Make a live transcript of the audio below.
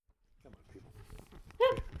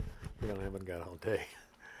haven't got all day.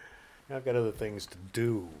 I've got other things to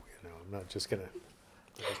do. I'm not just gonna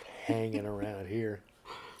just hanging around here.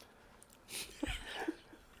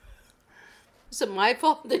 Is it my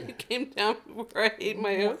fault that you came down before I ate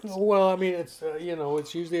my oats? Well, I mean, it's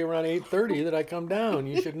it's usually around 8:30 that I come down.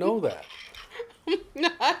 You should know that.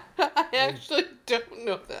 I actually don't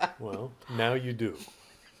know that. Well, now you do.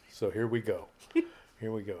 So here we go.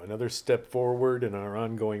 Another step forward in our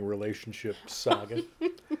ongoing relationship saga.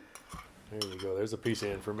 There we go. There's a piece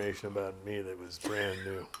of information about me that was brand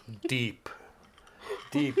new. Deep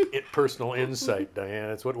personal insight,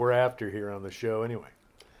 Diane. It's what we're after here on the show anyway.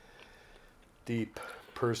 Deep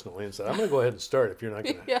personal insight. I'm going to go ahead and start if you're not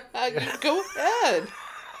going to. Yeah, go ahead.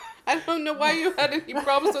 I don't know why you had any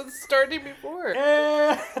problems with starting before.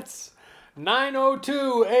 It's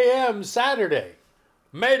 9:02 a.m. Saturday.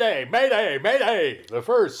 Mayday, Mayday, Mayday. The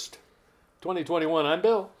 1st, 2021. I'm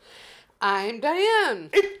Bill. I'm Diane.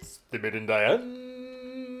 It's the Bill and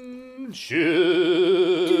Diane Show.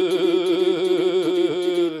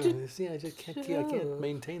 See, I just can't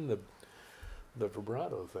maintain the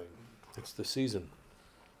vibrato thing. It's the season.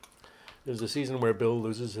 There's a season where Bill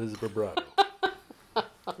loses his vibrato.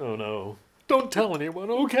 Oh no. Don't tell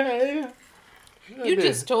anyone, okay? You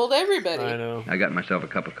just told everybody. I know. I got myself a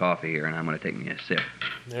cup of coffee here, and I'm going to take me a sip.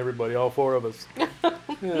 Everybody, all four of us.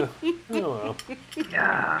 Yeah. Oh, well.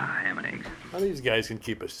 Yeah, ham and eggs. How these guys can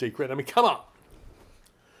keep a secret? I mean, come on.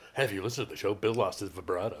 Have you listened to the show? Bill lost his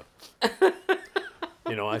vibrato.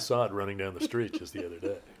 I saw it running down the street just the other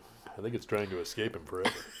day. I think it's trying to escape him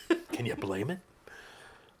forever. Can you blame it?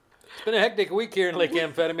 It's been a hectic week here in Lake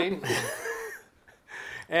Amphetamine.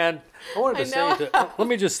 And I wanted to let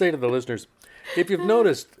me just say to the listeners, if you've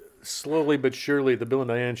noticed, slowly but surely, the Bill and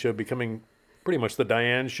Diane Show becoming pretty much the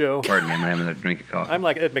Diane Show. Pardon me, I'm having a drink of coffee. I'm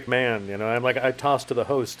like Ed McMahon, I'm like, I toss to the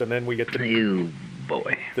host, and then we get the meat.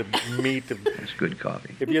 It's good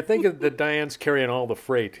coffee. If you think that Diane's carrying all the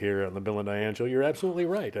freight here on the Bill and Diane Show, you're absolutely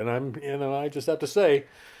right. And I just have to say,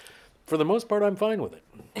 for the most part, I'm fine with it,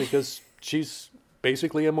 because she's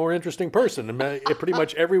basically a more interesting person. And pretty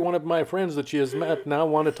much every one of my friends that she has met now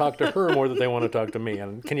want to talk to her more than they want to talk to me.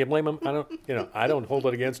 And can you blame them? I don't hold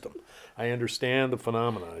it against them. I understand the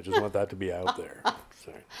phenomenon. I just want that to be out there.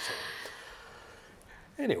 So.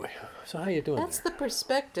 Anyway, so how you doing? That's the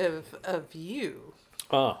perspective of you.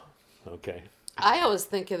 Oh, okay. I always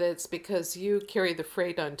think it's because you carry the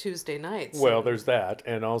freight on Tuesday nights. Well, there's that,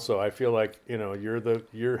 and also I feel like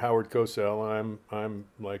you're Howard Cosell, and I'm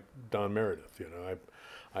like Don Meredith.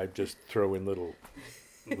 I just throw in little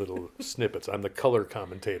snippets. I'm the color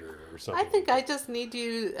commentator or something. I think I just need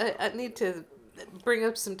I need to bring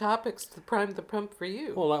up some topics to prime the pump for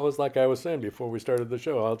you. Well, that was like I was saying before we started the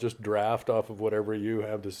show. I'll just draft off of whatever you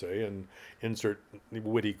have to say and insert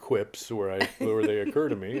witty quips where they occur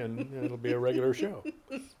to me, and it'll be a regular show.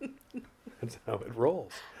 That's how it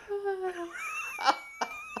rolls.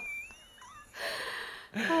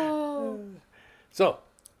 So,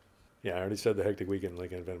 yeah, I already said the hectic weekend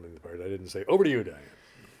like Amphetamine part. I didn't say over to you, Diane.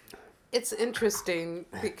 It's interesting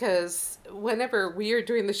because whenever we are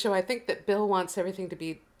doing the show, I think that Bill wants everything to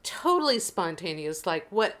be totally spontaneous, like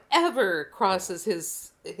whatever crosses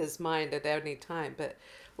his mind at any time. But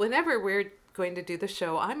whenever we're going to do the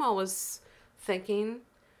show, I'm always thinking,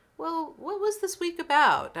 well, what was this week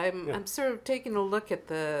about? I'm sort of taking a look at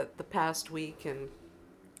the past week and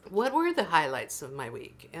what were the highlights of my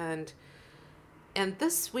week. And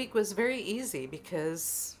this week was very easy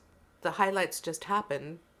because the highlights just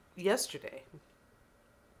happened yesterday.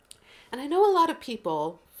 And I know a lot of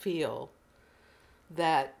people feel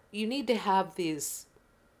that you need to have these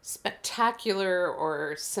spectacular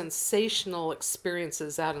or sensational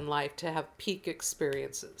experiences out in life to have peak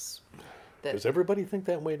experiences. Does everybody think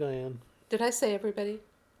that way, Diane? Did I say everybody?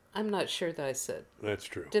 I'm not sure that I said. That's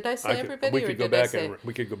true. Did I say everybody? We could go back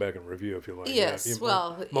and review if you like. Yes,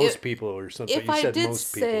 most people or something. If I did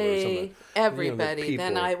say everybody,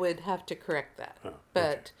 then I would have to correct that. Oh,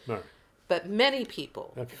 but okay. Right. But many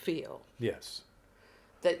people feel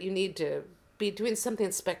that you need to be doing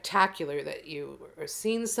something spectacular, that you are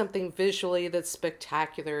seeing something visually that's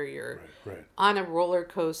spectacular. You're on a roller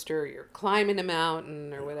coaster, you're climbing a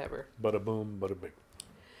mountain or whatever. Bada boom, bada bing.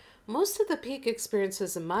 Most of the peak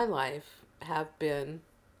experiences in my life have been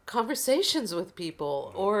conversations with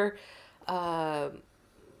people or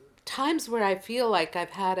times where I feel like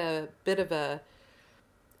I've had a bit of a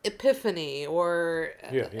epiphany or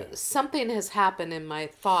something has happened in my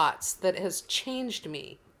thoughts that has changed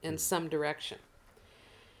me in some direction.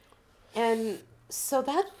 And so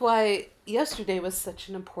that's why yesterday was such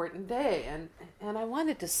an important day. And I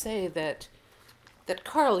wanted to say that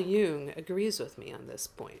Carl Jung agrees with me on this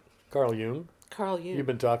point. Carl Jung. Carl Jung. You've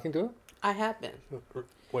been talking to him? I have been.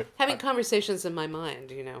 Wait. Having conversations in my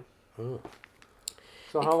mind, Oh.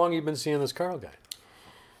 So how long have you been seeing this Carl guy?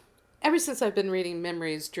 Ever since I've been reading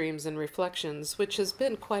Memories, Dreams, and Reflections, which has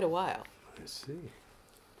been quite a while. I see.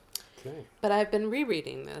 Okay. But I've been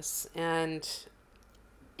rereading this, and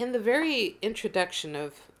in the very introduction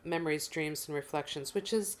of Memories, Dreams, and Reflections,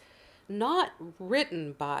 which is not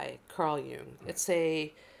written by Carl Jung,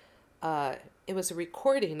 it was a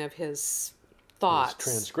recording of his thoughts. It's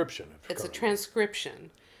transcription. It's a transcription,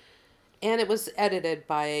 and it was edited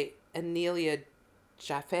by Anelia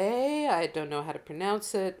Jaffe. I don't know how to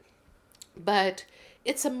pronounce it, but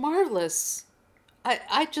it's a marvelous.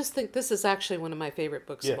 I just think this is actually one of my favorite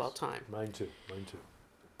books of all time. Mine too.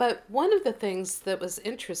 But one of the things that was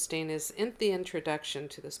interesting is in the introduction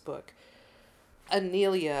to this book,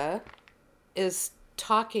 Anelia is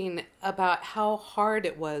talking about how hard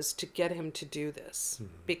it was to get him to do this,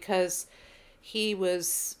 because he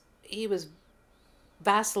was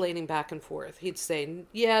vacillating back and forth. He'd say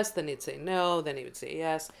yes, then he'd say no, then he would say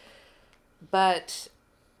yes. But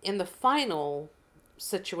in the final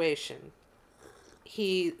situation,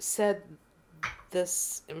 he said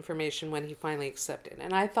this information when he finally accepted.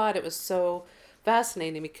 And I thought it was so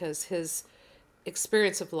fascinating because his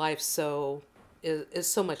experience of life is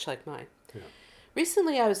so much like mine. Yeah.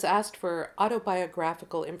 Recently, I was asked for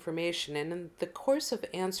autobiographical information, and in the course of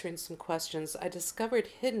answering some questions, I discovered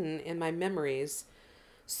hidden in my memories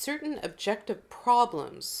certain objective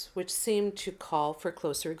problems which seemed to call for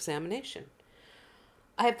closer examination.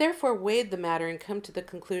 I have therefore weighed the matter and come to the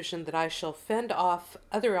conclusion that I shall fend off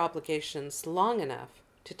other obligations long enough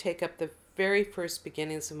to take up the very first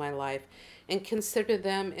beginnings of my life and consider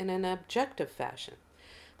them in an objective fashion.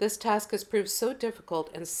 This task has proved so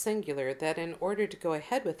difficult and singular that in order to go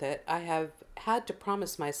ahead with it, I have had to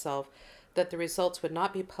promise myself that the results would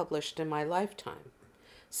not be published in my lifetime.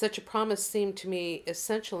 Such a promise seemed to me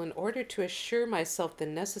essential in order to assure myself the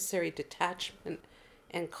necessary detachment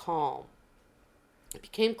and calm. It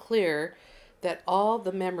became clear that all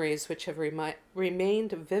the memories which have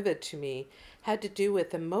remained vivid to me had to do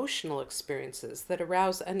with emotional experiences that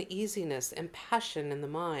arouse uneasiness and passion in the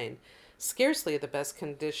mind, scarcely the best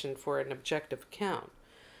condition for an objective account.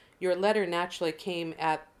 Your letter naturally came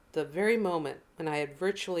at the very moment when I had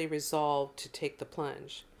virtually resolved to take the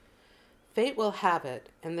plunge. Fate will have it,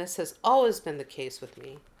 and this has always been the case with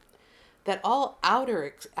me, that all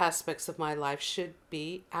outer aspects of my life should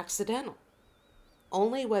be accidental.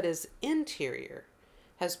 Only what is interior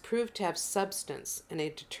has proved to have substance and a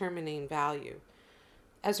determining value.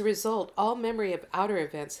 As a result, all memory of outer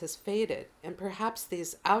events has faded, and perhaps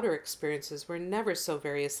these outer experiences were never so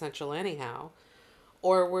very essential anyhow,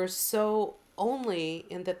 or were so only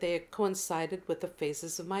in that they had coincided with the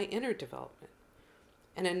phases of my inner development.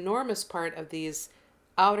 An enormous part of these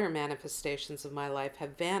outer manifestations of my life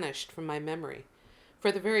have vanished from my memory,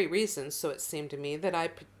 for the very reason, so it seemed to me, that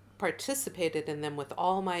I participated in them with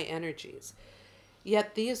all my energies.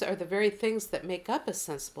 Yet these are the very things that make up a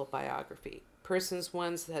sensible biography. Persons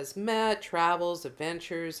one has met, travels,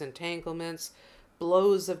 adventures, entanglements,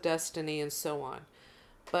 blows of destiny, and so on.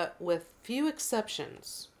 But with few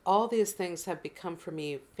exceptions, all these things have become for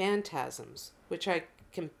me phantasms, which I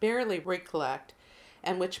can barely recollect,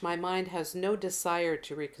 and which my mind has no desire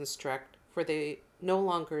to reconstruct, for they no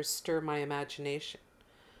longer stir my imagination.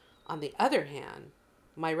 On the other hand,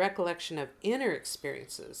 my recollection of inner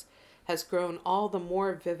experiences has grown all the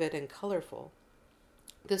more vivid and colorful.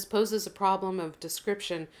 This poses a problem of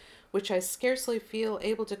description which I scarcely feel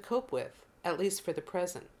able to cope with, at least for the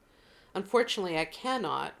present. Unfortunately, I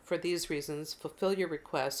cannot, for these reasons, fulfill your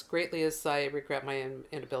request, greatly as I regret my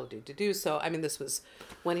inability to do so. I mean, this was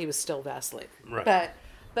when he was still vacillating. Right.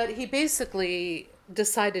 But he basically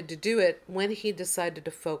decided to do it when he decided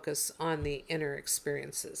to focus on the inner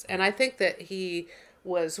experiences. And I think that he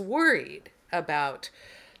was worried about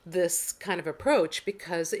this kind of approach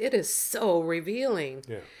because it is so revealing.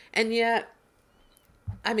 Yeah. And yet,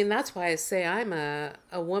 I mean, that's why I say I'm a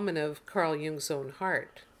woman of Carl Jung's own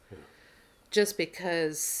heart. Yeah. Just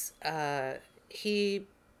because he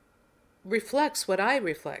reflects what I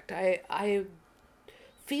reflect. I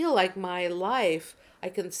feel like my life, I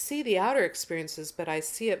can see the outer experiences, but I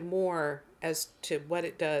see it more as to what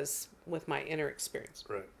it does with my inner experience.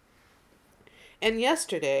 Right. And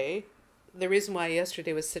yesterday, the reason why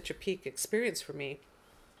yesterday was such a peak experience for me,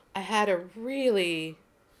 I had a really,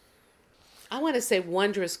 I want to say,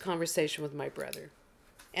 wondrous conversation with my brother.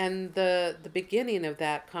 And the beginning of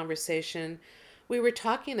that conversation, we were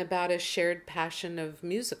talking about a shared passion of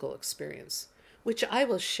musical experience, which I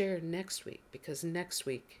will share next week, because next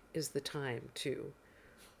week is the time to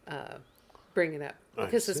bring it up I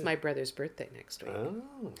because it's see. my brother's birthday next week. Oh,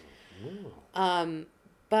 wow.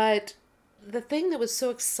 But the thing that was so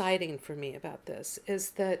exciting for me about this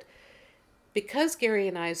is that because Gary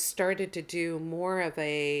and I started to do more of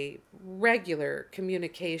a regular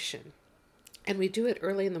communication, and we do it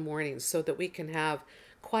early in the morning so that we can have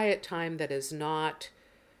quiet time that is not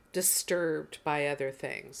disturbed by other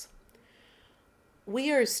things.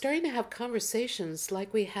 We are starting to have conversations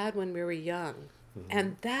like we had when we were young.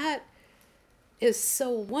 And that is so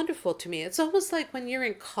wonderful to me. It's almost like when you're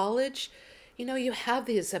in college, you have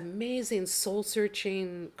these amazing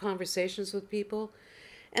soul-searching conversations with people.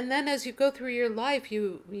 And then as you go through your life,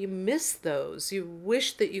 you miss those. You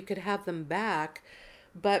wish that you could have them back.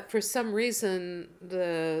 But for some reason,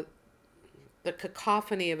 the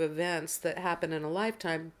cacophony of events that happen in a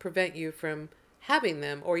lifetime prevent you from having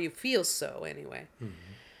them, or you feel so anyway.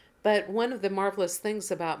 But one of the marvelous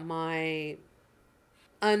things about my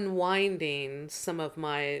unwinding some of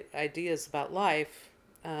my ideas about life,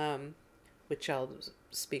 which I'll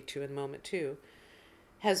speak to in a moment too,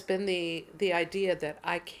 has been the idea that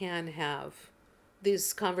I can have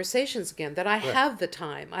these conversations again, that I have the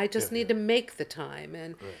time. I just need to make the time.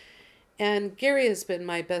 And Gary has been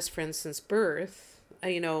my best friend since birth,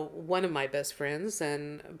 one of my best friends,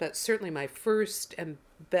 but certainly my first and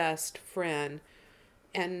best friend,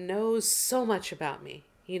 and knows so much about me.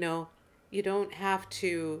 You don't have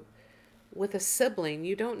to, with a sibling,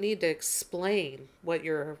 you don't need to explain what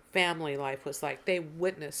your family life was like. They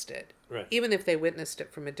witnessed it. Right. Even if they witnessed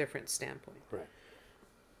it from a different standpoint. Right.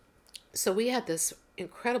 So we had this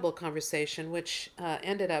incredible conversation, which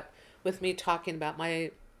ended up with me talking about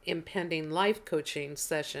my impending life coaching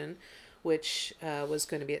session, which was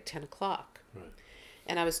going to be at 10 o'clock. Right.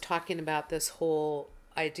 And I was talking about this whole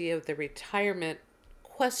idea of the retirement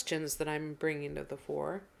questions that I'm bringing to the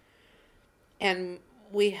fore. And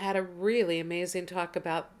we had a really amazing talk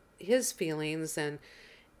about his feelings,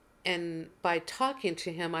 and by talking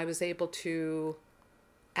to him, I was able to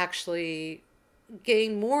actually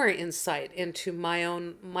gain more insight into my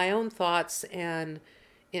own thoughts and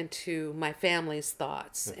into my family's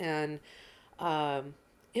thoughts. And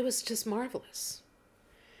it was just marvelous.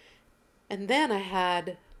 And then I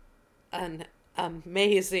had an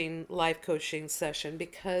amazing life coaching session,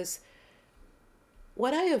 because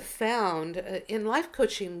what I have found in life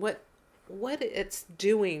coaching, what it's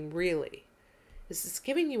doing really is it's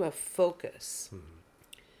giving you a focus.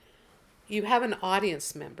 You have an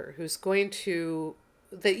audience member who's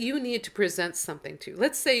that you need to present something to.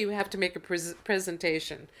 Let's say you have to make a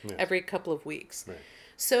presentation every couple of weeks. Right.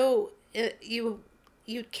 So you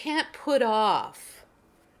can't put off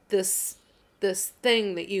this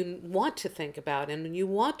thing that you want to think about and you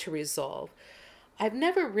want to resolve. I've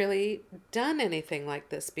never really done anything like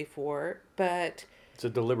this before, but It's a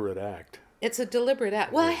deliberate act. it's a deliberate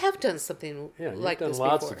act. Well, I have done something Yeah, you've like done this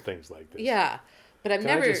lots before. of things like this. Yeah, but I've Can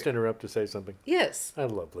never. I just interrupt to say something? Yes. I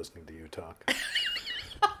love listening to you talk.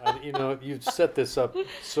 You've set this up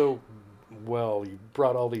so well. You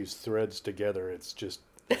brought all these threads together. It's just,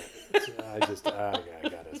 I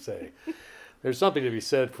gotta say, there's something to be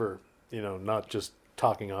said for, not just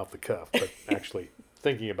talking off the cuff, but actually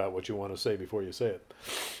thinking about what you want to say before you say it.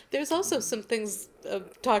 There's also some things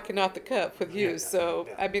of talking off the cuff with you.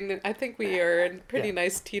 I mean, I think we are a pretty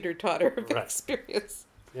nice teeter-totter of experience.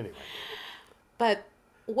 Anyway. But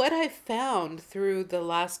what I found through the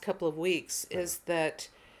last couple of weeks is that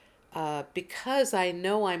because I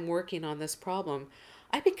know I'm working on this problem,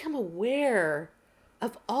 I become aware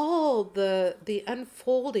of all the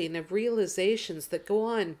unfolding of realizations that go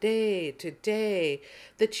on day to day,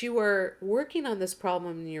 that you are working on this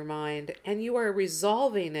problem in your mind and you are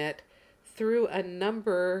resolving it through a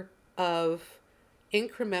number of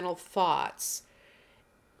incremental thoughts,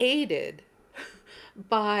 aided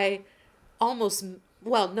by almost,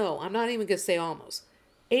 well, no, I'm not even going to say almost,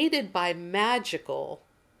 aided by magical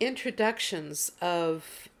introductions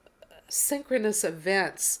of synchronous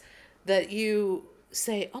events that you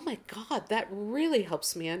say, oh my God, that really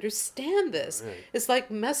helps me understand this. Right. It's like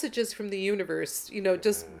messages from the universe,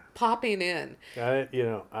 just popping in.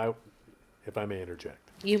 If I may interject.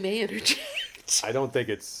 You may interject. I don't think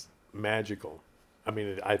it's magical. I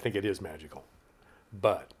mean, I think it is magical.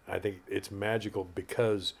 But I think it's magical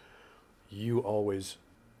because you always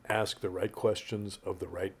ask the right questions of the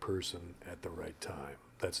right person at the right time.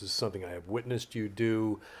 That's just something I have witnessed you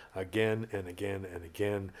do again and again and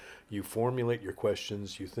again. You formulate your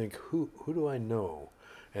questions. You think, who do I know?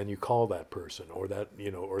 And you call that person, or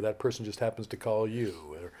that person just happens to call you,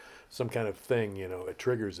 or some kind of thing, it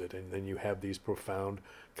triggers it. And then you have these profound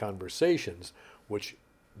conversations, which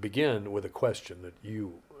begin with a question that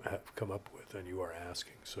you have come up with and you are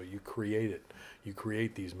asking. So you create it. You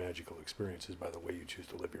create these magical experiences by the way you choose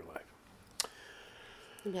to live your life.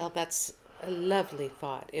 Well, that's a lovely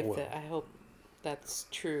thought. I hope that's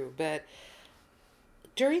true. But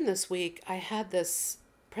during this week, I had this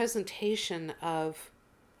presentation of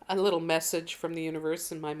a little message from the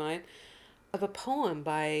universe in my mind of a poem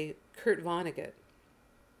by Kurt Vonnegut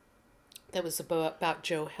that was about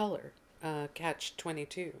Joe Heller,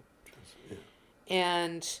 Catch-22. Yeah.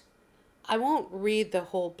 And I won't read the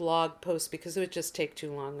whole blog post because it would just take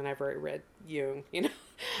too long, and I've already read Jung, Yeah.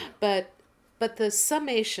 But the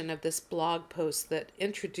summation of this blog post that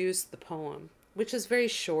introduced the poem, which is very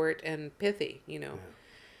short and pithy, Yeah.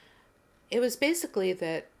 it was basically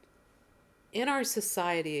that in our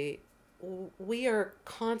society, we are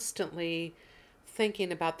constantly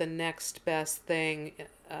thinking about the next best thing.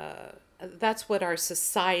 That's what our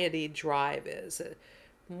society drive is.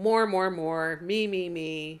 More,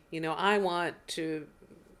 me. I want to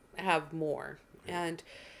have more. And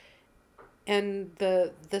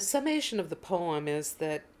the summation of the poem is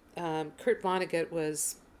that Kurt Vonnegut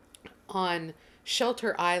was on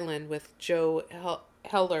Shelter Island with Joe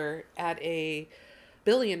Heller at a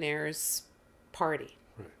billionaire's party.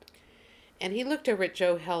 Right. And he looked over at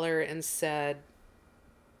Joe Heller and said,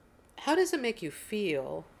 "How does it make you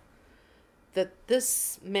feel that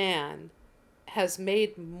this man has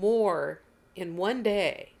made more in one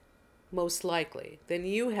day, most likely, than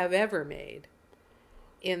you have ever made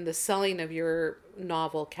in the selling of your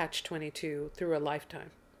novel Catch-22 through a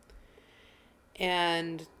lifetime?"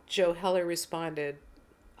 And Joe Heller responded,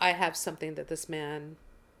 "I have something that this man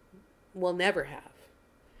will never have."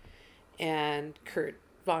 And Kurt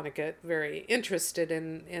Vonnegut, very interested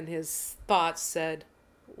in his thoughts, said,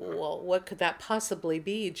 "Well, what could that possibly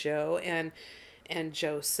be, Joe?" And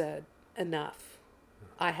Joe said, "Enough.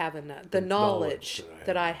 I have enough. The knowledge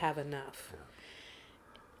that I have enough."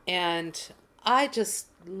 Yeah. And I just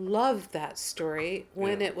loved that story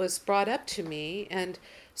when it was brought up to me. And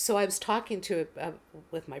so I was talking to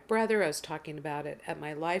with my brother. I was talking about it at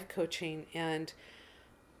my life coaching. And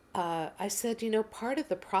I said, part of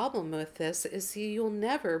the problem with this is you'll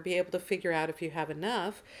never be able to figure out if you have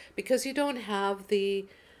enough because you don't have the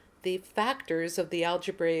factors of the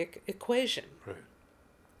algebraic equation. Right.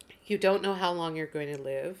 You don't know how long you're going to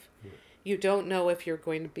live. Yeah. You don't know if you're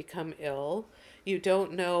going to become ill. You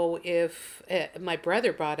don't know if, my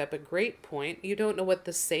brother brought up a great point, you don't know what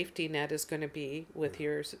the safety net is going to be with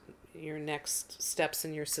your next steps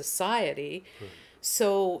in your society. Right.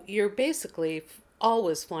 So you're basically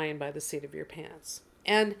always flying by the seat of your pants.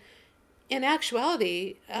 And in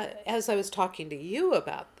actuality, as I was talking to you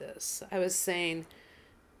about this, I was saying,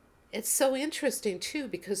 it's so interesting too,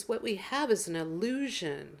 because what we have is an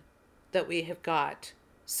illusion that we have got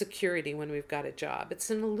security when we've got a job. It's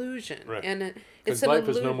an illusion. Right. And because life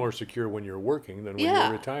is no more secure when you're working than when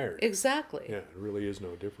you're retired. Exactly. Yeah, it really is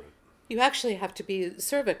no different. You actually have to be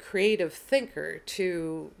sort of a creative thinker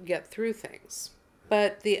to get through things.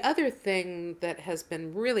 But the other thing that has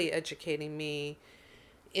been really educating me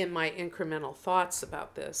in my incremental thoughts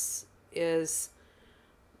about this is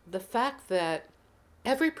the fact that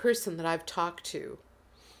every person that I've talked to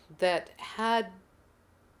that I've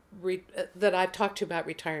talked to about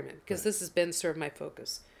retirement, because Right. this has been sort of my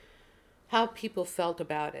focus, how people felt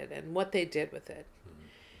about it and what they did with it. Mm-hmm.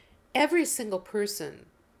 Every single person,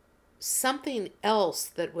 something else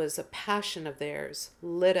that was a passion of theirs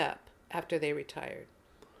lit up after they retired.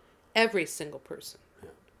 Every single person. Yeah.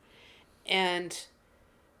 And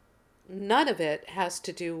none of it has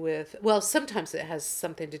to do with, well, sometimes it has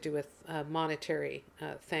something to do with a monetary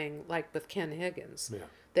thing, like with Ken Higgins,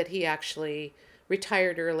 that he actually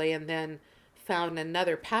retired early and then found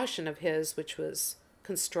another passion of his, which was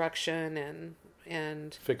construction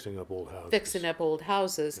and fixing up old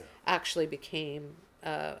houses. Actually became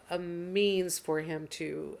a means for him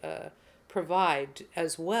to provide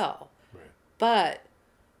as well. Right. But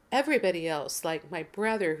everybody else, like my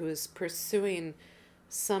brother, who is pursuing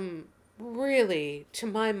some really, to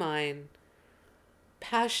my mind,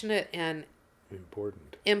 passionate and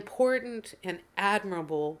important and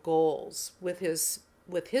admirable goals with his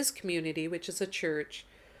community, which is a church.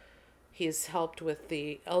 He's helped with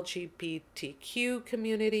the LGBTQ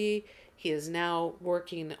community. He is now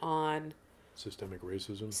working on systemic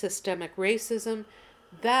racism.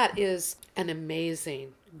 That is an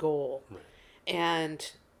amazing goal. Right.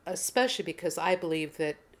 And especially because I believe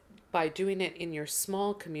that by doing it in your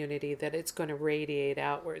small community, that it's going to radiate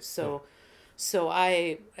outwards. So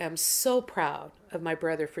I am so proud of my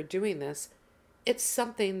brother for doing this. It's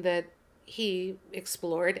something that he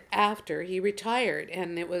explored after he retired,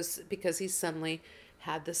 and it was because he suddenly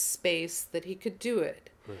had the space that he could do it.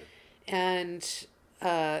 Right. And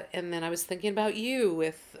then I was thinking about you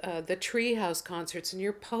with the Treehouse concerts and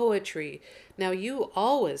your poetry. Now, you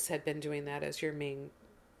always had been doing that as your main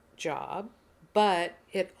job, but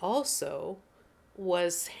it also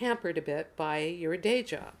was hampered a bit by your day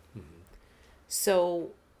job.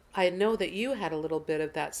 So I know that you had a little bit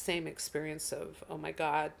of that same experience of, oh my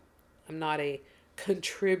God, I'm not a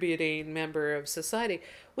contributing member of society,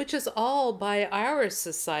 which is all by our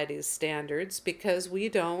society's standards, because we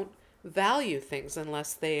don't value things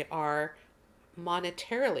unless they are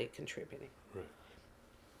monetarily contributing. Right.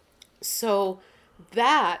 So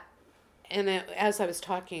that, as I was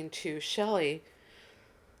talking to Shelley,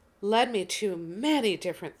 led me to many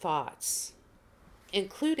different thoughts,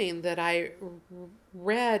 including that I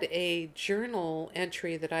read a journal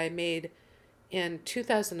entry that I made in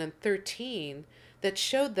 2013 that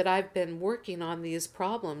showed that I've been working on these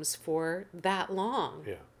problems for that long,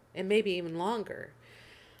 and maybe even longer.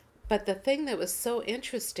 But the thing that was so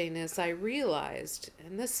interesting is I realized,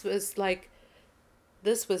 and this was the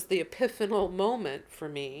epiphanal moment for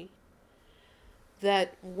me,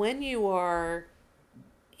 that when you are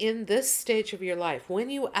in this stage of your life, when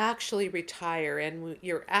you actually retire and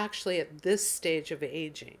you're actually at this stage of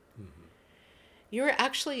aging, you're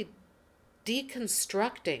actually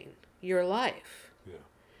deconstructing your life. Yeah.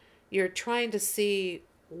 You're trying to see,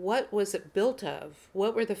 what was it built of?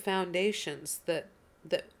 What were the foundations that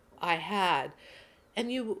I had?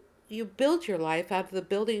 And you build your life out of the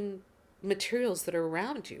building materials that are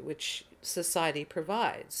around you, which society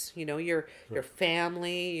provides. You know, your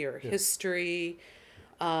family, your history,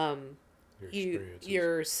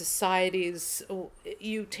 your societies.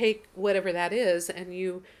 You take whatever that is and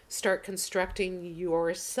you start constructing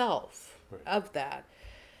yourself of that.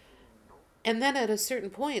 And then at a certain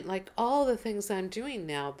point, like all the things I'm doing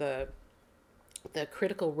now, the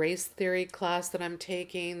critical race theory class that I'm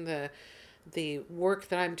taking, the work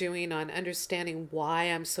that I'm doing on understanding why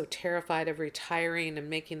I'm so terrified of retiring and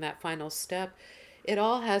making that final step, it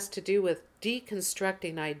all has to do with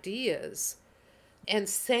deconstructing ideas and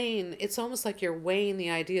saying, it's almost like you're weighing the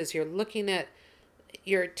ideas.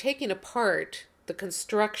 You're taking apart the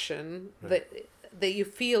construction that you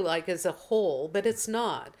feel like is a whole, but it's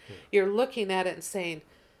not. You're looking at it and saying,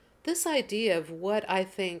 this idea of what I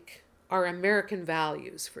think are American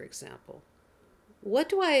values, for example, what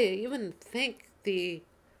do I even think the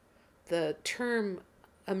term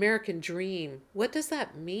American dream, what does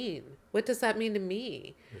that mean? What does that mean to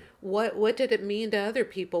me? What did it mean to other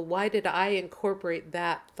people? Why did I incorporate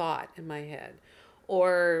that thought in my head?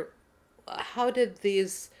 Or how did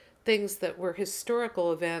these things that were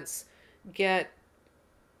historical events get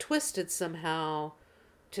twisted somehow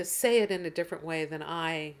to say it in a different way than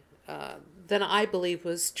I believe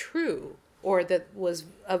was true, or that was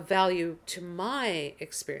of value to my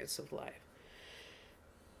experience of life?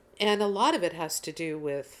 And a lot of it has to do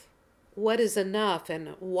with what is enough, and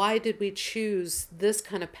why did we choose this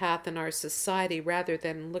kind of path in our society rather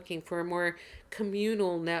than looking for a more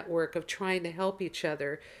communal network of trying to help each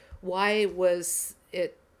other? Why was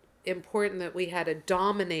it important that we had a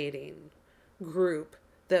dominating group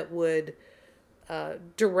that would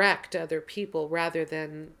direct other people rather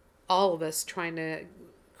than all of us trying to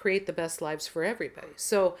create the best lives for everybody?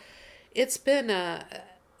 So it's been a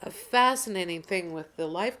fascinating thing with the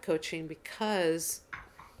life coaching, because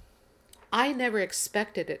I never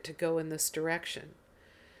expected it to go in this direction.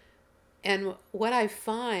 And what I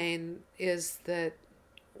find is that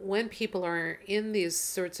when people are in these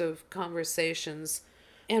sorts of conversations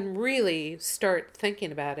and really start thinking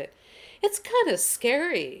about it, it's kind of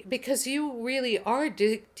scary, because you really are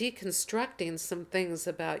deconstructing some things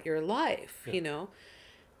about your life. You know,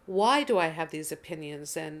 why do I have these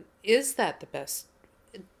opinions, and is that the best?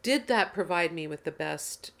 Did that provide me with the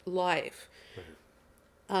best life?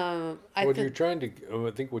 I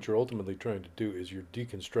think what you're ultimately trying to do is you're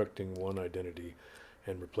deconstructing one identity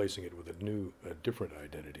and replacing it with a different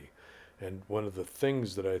identity. And one of the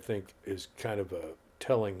things that I think is kind of a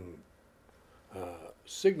telling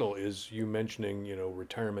signal is you mentioning,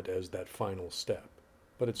 retirement as that final step.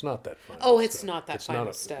 But it's not that final step. Oh, it's not that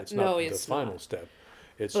final step. It's not the final step.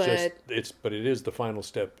 But it is the final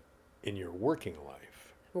step in your working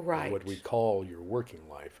life. Right. What we call your working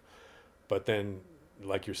life. But then,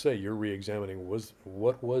 like you say, you're re-examining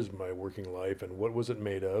what was my working life, and what was it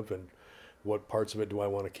made of, and what parts of it do I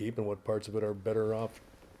want to keep, and what parts of it are better off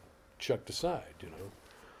chucked aside,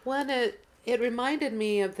 Well, it reminded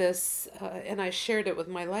me of this, and I shared it with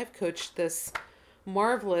my life coach, this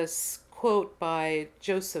marvelous quote by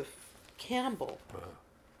Joseph Campbell.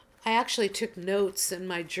 I actually took notes in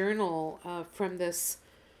my journal from this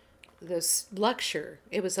lecture.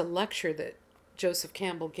 It was a lecture that Joseph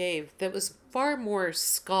Campbell gave that was far more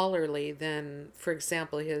scholarly than, for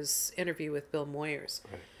example, his interview with Bill Moyers.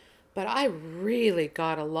 Right. But I really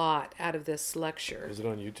got a lot out of this lecture. Is it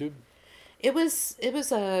on YouTube? It was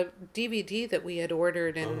a DVD that we had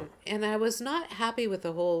ordered, and I was not happy with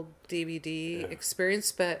the whole DVD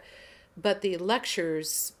experience, but the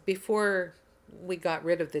lectures, before we got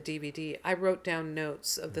rid of the DVD, I wrote down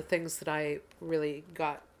notes of the things that I really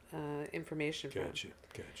got information from. Gotcha.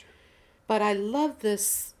 But I love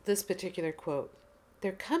this particular quote.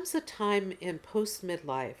 There comes a time in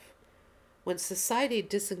post-midlife when society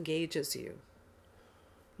disengages you.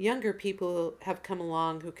 Younger people have come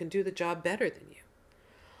along who can do the job better than you.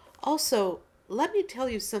 Also, let me tell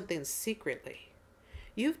you something secretly.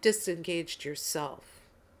 You've disengaged yourself.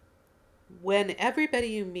 When everybody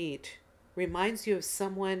you meet reminds you of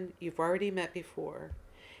someone you've already met before,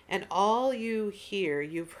 and all you hear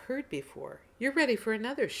you've heard before, you're ready for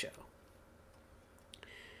another show.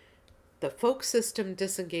 The folk system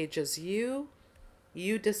disengages you,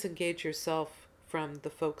 you disengage yourself from the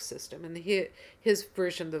folk system. And his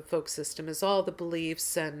version of the folk system is all the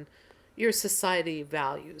beliefs and your society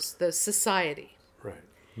values, the society. Right.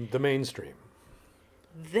 The mainstream.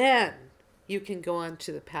 Then you can go on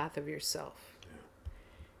to the path of yourself.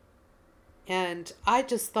 Yeah. And I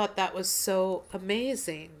just thought that was so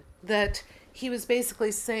amazing that he was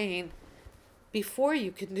basically saying, before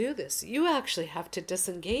you can do this, you actually have to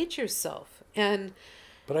disengage yourself.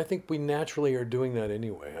 But I think we naturally are doing that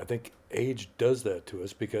anyway. I think age does that to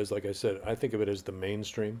us because, like I said, I think of it as the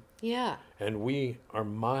mainstream. Yeah. And we are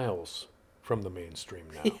miles from the mainstream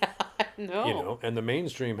now. Yeah, I know. You know, and the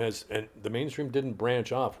mainstream didn't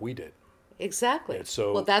branch off. We did. Exactly. And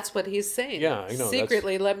so, well, that's what he's saying. Yeah, I know.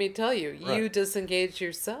 Secretly, let me tell you, Right. you disengage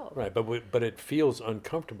yourself. Right, but it feels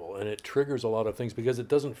uncomfortable and it triggers a lot of things because it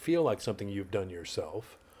doesn't feel like something you've done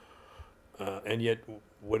yourself. And yet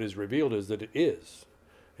what is revealed is that it is.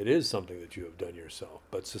 It is something that you have done yourself.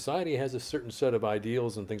 But society has a certain set of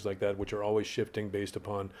ideals and things like that which are always shifting based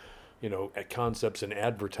upon, you know, concepts in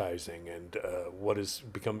advertising and what is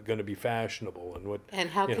going to be fashionable and what. And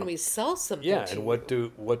how can we sell something? Yeah, to and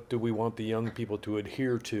you? what do we want the young people to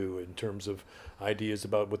adhere to in terms of ideas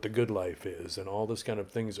about what the good life is, and all this kind of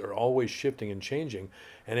things are always shifting and changing.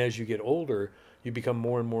 And as you get older, you become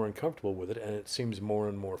more and more uncomfortable with it, and it seems more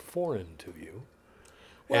and more foreign to you.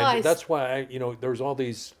 Well, and that's why there's all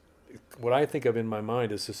these, what I think of in my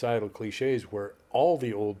mind as societal cliches, where all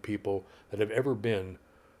the old people that have ever been,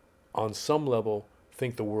 on some level,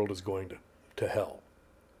 think the world is going to hell,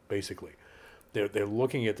 basically. They're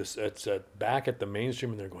looking at this back at the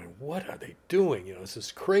mainstream and they're going, what are they doing? You know, this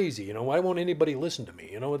is crazy. You know, why won't anybody listen to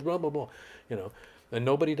me? You know, blah blah blah. You know, and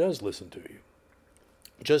nobody does listen to you.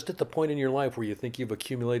 Just at the point in your life where you think you've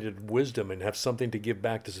accumulated wisdom and have something to give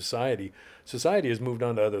back to society, society has moved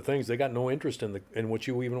on to other things. They got no interest in what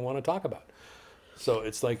you even want to talk about. So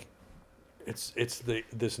it's like, it's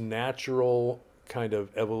this natural kind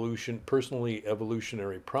of personally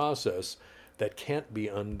evolutionary process that can't be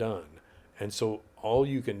undone. And so all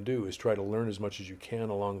you can do is try to learn as much as you can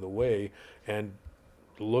along the way and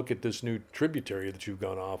look at this new tributary that you've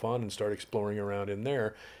gone off on and start exploring around in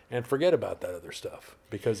there and forget about that other stuff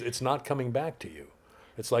because it's not coming back to you.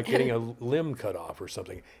 It's like getting a limb cut off or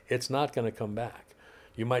something. It's not going to come back.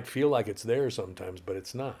 You might feel like it's there sometimes, but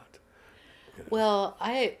it's not. You know? Well,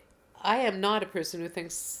 I am not a person who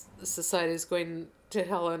thinks society is going to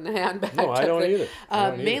hell in a handbag. No, I don't either.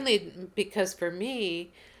 Mainly because for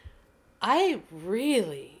me, I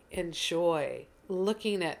really enjoy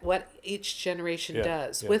looking at what each generation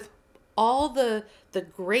does with all the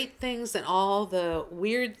great things and all the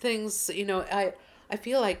weird things. You know, I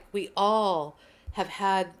feel like we all have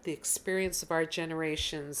had the experience of our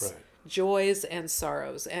generation's joys and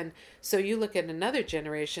sorrows. And so you look at another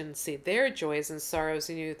generation, see their joys and sorrows,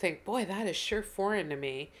 and you think, boy, that is sure foreign to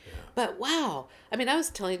me. Yeah. But wow. I mean, I was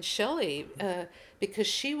telling Shelley, because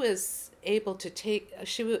she was able to take,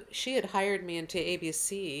 she had hired me into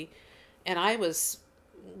ABC, and I was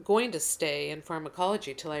going to stay in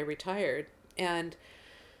pharmacology till I retired. And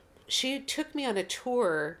she took me on a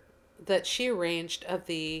tour that she arranged of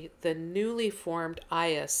the newly formed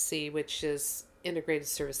ISC, which is Integrated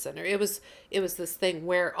Service Center. It was this thing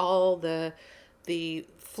where all the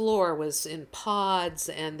floor was in pods,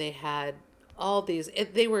 and they had all these.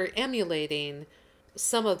 They were emulating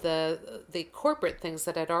some of the corporate things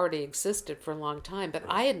that had already existed for a long time, but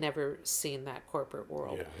I had never seen that corporate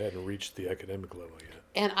world. Yeah, it hadn't reached the academic level yet.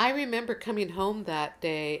 And I remember coming home that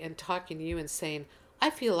day and talking to you and saying, I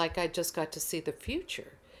feel like I just got to see the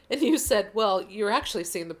future. And you said, well, you're actually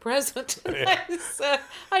seeing the present. And I said,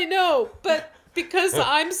 I know, but because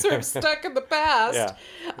I'm sort of stuck in the past, Yeah.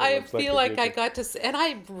 I Looks like feel the like I future. got to see, and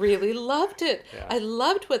I really loved it. Yeah. I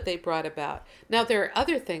loved what they brought about. Now, there are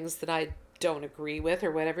other things that I don't agree with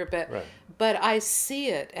or whatever, Right. but I see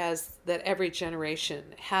it as that every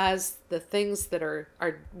generation has the things that are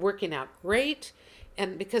working out great,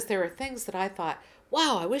 and because there are things that I thought,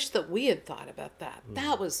 wow, I wish that we had thought about that.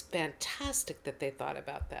 That was fantastic that they thought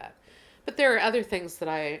about that. But there are other things that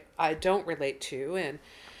I don't relate to. And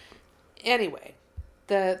anyway,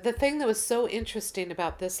 the thing that was so interesting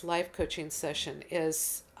about this life coaching session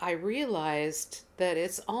is I realized that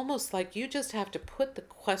it's almost like you just have to put the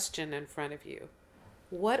question in front of you.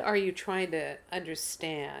 What are you trying to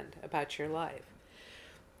understand about your life?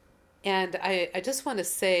 And I just want to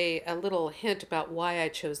say a little hint about why I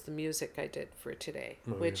chose the music I did for today,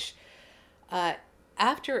 which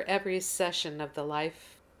after every session of the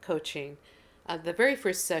life coaching, the very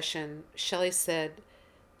first session, Shelley said,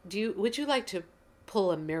 would you like to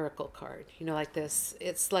pull a miracle card? You know, like this.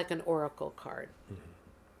 It's like an oracle card. Mm-hmm.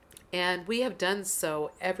 And we have done so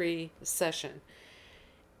every session.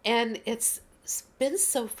 And it's been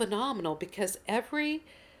so phenomenal because every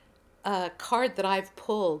card that I've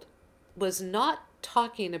pulled was not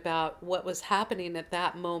talking about what was happening at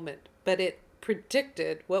that moment, but it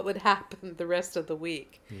predicted what would happen the rest of the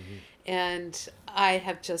week. Mm-hmm. And I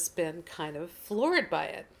have just been kind of floored by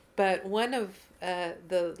it. But one of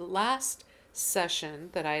the last session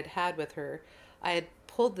that I had had with her, I had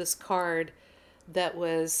pulled this card that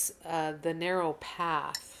was the narrow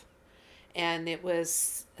path. And it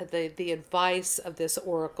was the advice of this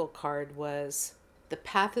oracle card was, the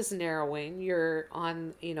path is narrowing. You're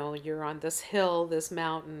on this hill, this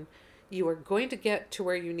mountain. You are going to get to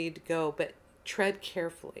where you need to go, but tread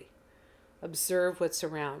carefully. Observe what's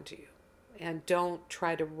around you, and don't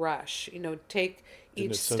try to rush. Take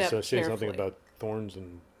each step carefully. Say something about thorns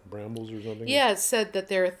and brambles or something? Yeah, it said that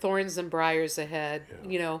there are thorns and briars ahead.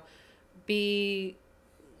 Yeah. Be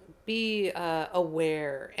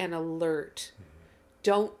aware and alert. Mm-hmm.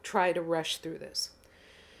 Don't try to rush through this.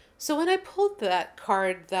 So when I pulled that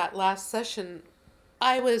card that last session,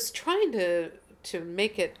 I was trying to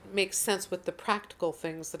make it make sense with the practical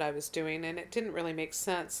things that I was doing, and it didn't really make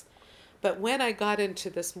sense. But when I got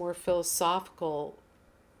into this more philosophical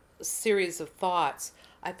series of thoughts,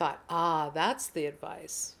 I thought, that's the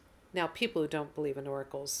advice. Now, people who don't believe in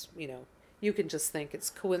oracles, you can just think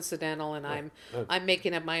it's coincidental, and I'm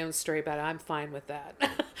making up my own story about it. I'm fine with that.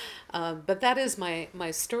 But that is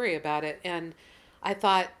my story about it. And I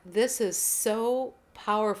thought, this is so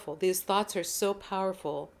powerful. These thoughts are so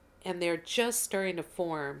powerful, and they're just starting to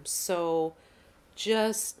form. So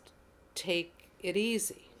just take it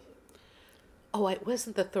easy. Oh, it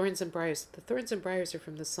wasn't the thorns and briars. The thorns and briars are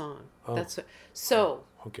from the song. Oh.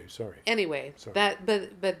 Okay, sorry. Anyway, sorry.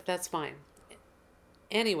 But that's fine.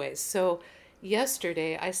 Anyway, so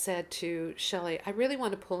yesterday I said to Shelley, I really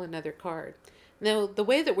want to pull another card. Now, the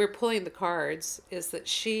way that we're pulling the cards is that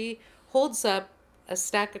she holds up a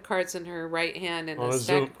stack of cards in her right hand and on a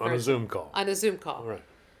Zoom call. On a Zoom call. Right.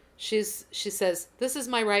 She says, this is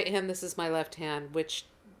my right hand, this is my left hand. Which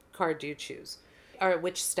card do you choose? Or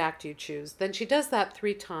which stack do you choose? Then she does that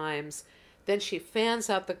 3 times. Then she fans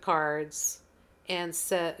out the cards and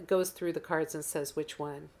goes through the cards and says, which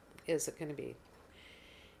one is it going to be?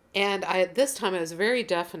 And this time I was very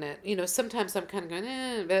definite. Sometimes I'm kind of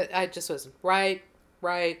going, but I just wasn't right.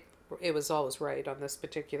 It was always right on this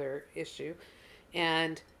particular issue.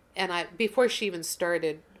 And I, before she even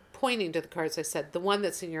started pointing to the cards, I said, the one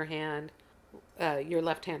that's in your hand, your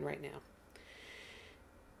left hand right now.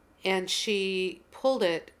 And she pulled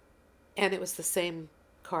it, and it was the same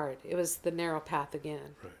card. It was the narrow path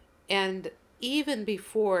again. Right. And even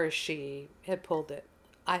before she had pulled it,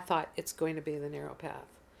 I thought it's going to be the narrow path,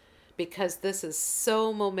 because this is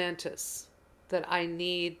so momentous that I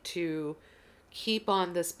need to keep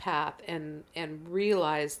on this path and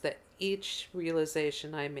realize that each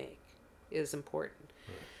realization I make is important.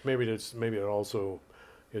 Right. Maybe it also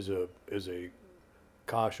is a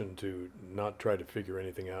caution to not try to figure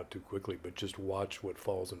anything out too quickly, but just watch what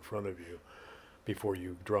falls in front of you before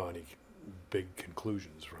you draw any big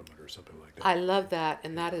conclusions from it or something like that. I love that,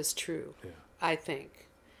 and that is true. Yeah. I think.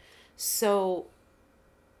 So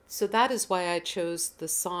that is why I chose the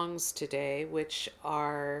songs today, which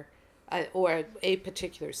are, or a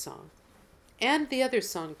particular song, and the other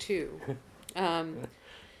song too. And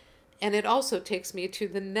it also takes me to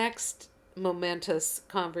the next momentous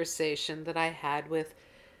conversation that I had with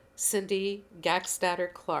Cindy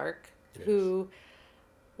Gackstatter Clark, Yes. who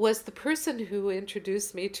was the person who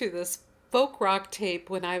introduced me to this folk rock tape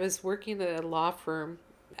when I was working at a law firm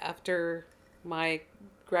after my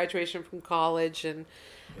graduation from college. And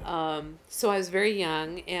so I was very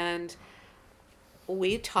young, and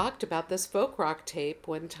we talked about this folk rock tape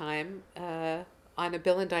one time on a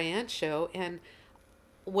Bill and Diane show. And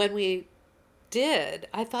when we did,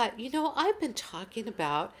 I thought, I've been talking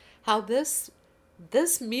about how this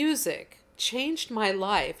music changed my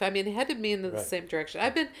life. I mean, it headed me into the same direction.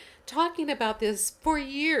 I've been talking about this for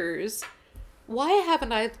years. Why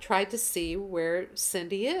haven't I tried to see where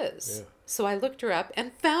Cindy is? Yeah. So I looked her up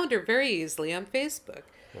and found her very easily on Facebook.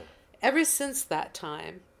 Yeah. Ever since that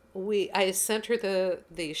time, I sent her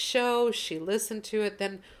the show. She listened to it.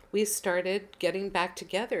 Then we started getting back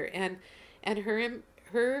together, and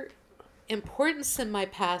her importance in my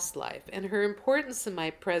past life and her importance in my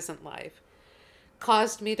present life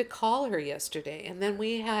caused me to call her yesterday. And then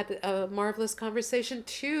we had a marvelous conversation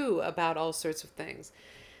too about all sorts of things.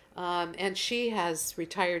 And she has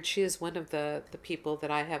retired. She is one of the people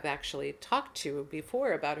that I have actually talked to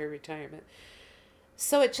before about her retirement.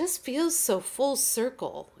 So it just feels so full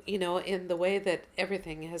circle, in the way that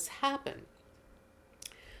everything has happened.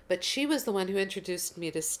 But she was the one who introduced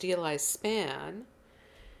me to Steel Eye Span.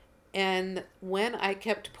 And when I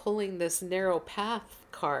kept pulling this Narrow Path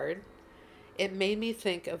card, it made me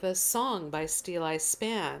think of a song by Steel Eye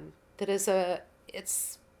Span that is it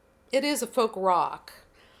is a folk rock.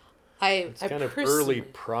 It's kind of early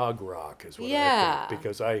prog rock is what I think.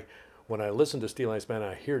 Because when I listen to Steel Eye Span,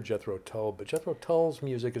 I hear Jethro Tull, but Jethro Tull's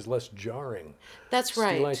music is less jarring. That's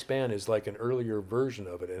right. Steel Eye Span is like an earlier version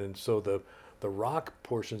of it, and so the rock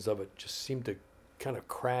portions of it just seem to kind of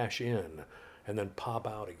crash in and then pop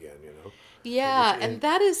out again, Yeah, and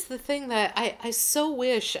that is the thing that I so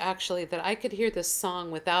wish, actually, that I could hear this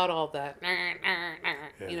song without all that,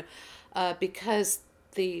 because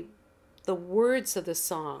the words of the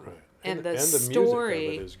song and the story,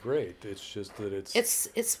 music of it is great. It's just that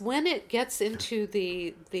it's when it gets into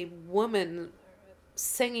the woman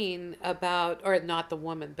singing about, or not the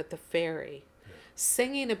woman, but the fairy,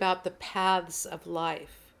 singing about the paths of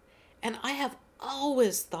life. And I have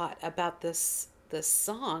always thought about this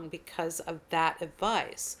song because of that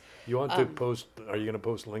advice. You want to post? Are you going to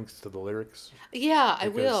post links to the lyrics? Yeah, I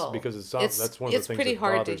will. Because that's one of the things pretty that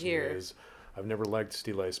hard bothers to hear. Me is I've never liked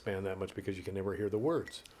Steel Eye Span that much because you can never hear the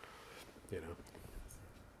words.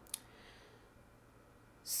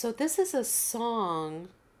 So this is a song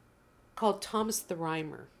called Thomas the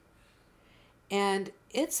Rhymer. And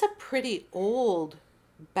it's a pretty old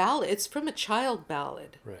ballad. It's from a child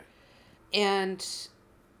ballad. Right. And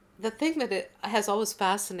the thing that it has always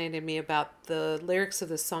fascinated me about the lyrics of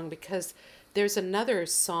this song, because there's another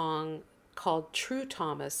song called True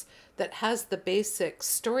Thomas that has the basic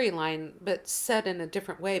storyline but said in a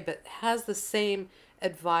different way, but has the same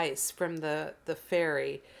advice from the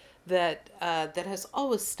fairy that has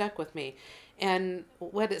always stuck with me. And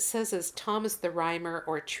what it says is, Thomas the Rhymer,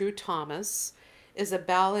 or True Thomas, is a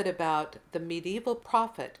ballad about the medieval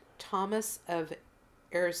prophet Thomas of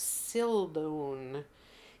Ercildoune.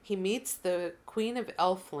 He meets the Queen of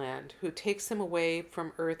Elfland, who takes him away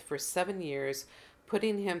from Earth for 7 years,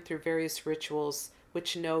 putting him through various rituals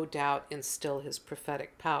which no doubt instill his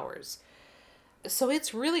prophetic powers. So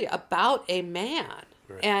it's really about a man.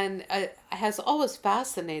 Right. And it has always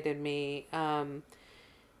fascinated me.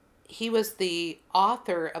 He was the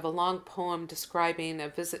author of a long poem describing a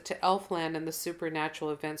visit to Elfland and the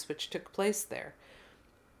supernatural events which took place there.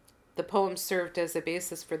 The poem served as a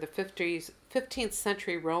basis for the 15th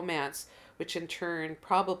century romance, which in turn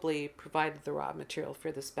probably provided the raw material for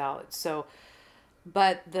this ballad. So,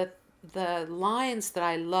 but the lines that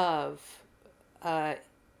I love,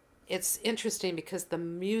 it's interesting because the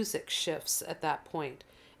music shifts at that point,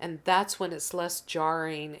 and that's when it's less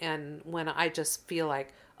jarring and when I just feel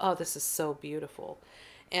like, oh, this is so beautiful.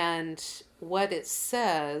 And what it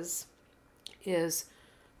says is,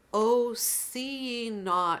 "Oh, see ye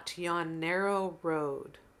not yon narrow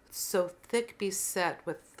road, so thick beset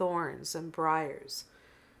with thorns and briars?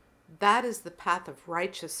 That is the path of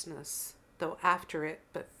righteousness, though after it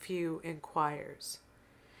but few inquires.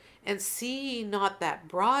 And see ye not that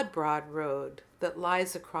broad road that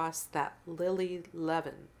lies across that lily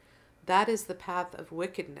leven? That is the path of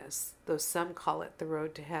wickedness, though some call it the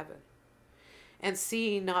road to heaven. And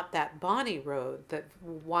see ye not that bonny road that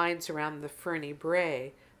winds around the ferny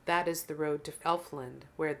brae? That is the road to Elfland,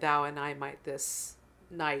 where thou and I might this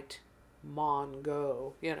night maun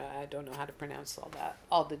go." I don't know how to pronounce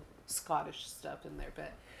all the Scottish stuff in there,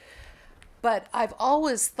 but I've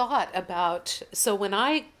always thought about, so when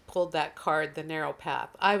I pulled that card, The Narrow Path,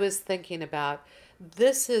 I was thinking about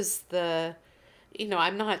this is the,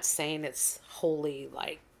 I'm not saying it's wholly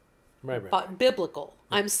like biblical.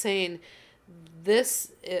 I'm saying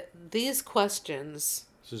these questions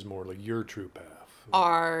This is more like your true path.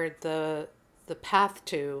 are the path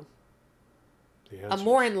to The a answers.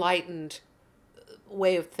 more enlightened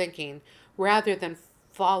way of thinking, rather than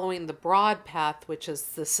following the broad path, which is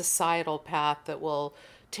the societal path that will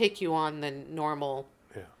take you on the normal,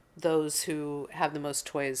 Yeah. those who have the most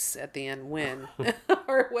toys at the end win,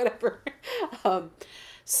 or whatever.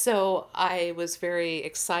 So I was very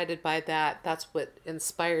excited by that. That's what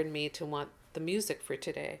inspired me to want the music for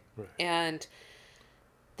today. Right. And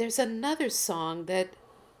there's another song that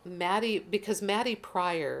because Maddie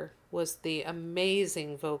Pryor was the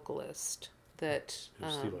amazing vocalist that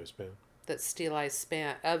Steel Eye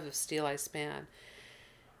Span. of Steel Eye Span.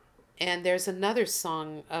 And there's another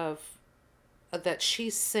song that she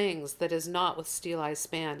sings that is not with Steel Eye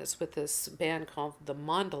Span. It's with this band called the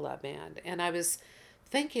Mandala Band. And I was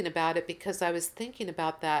thinking about it because I was thinking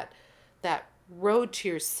about that road to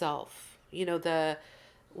yourself.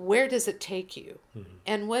 Where does it take you? Mm-hmm.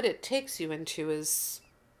 And what it takes you into is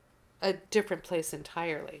a different place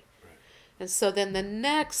entirely. Right. And so then the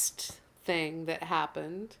next thing that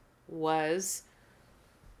happened was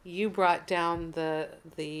you brought down the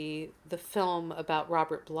film about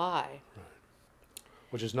Robert Bly. Right.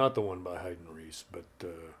 Which is not the one by Hayden Reese, but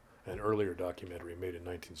an earlier documentary made in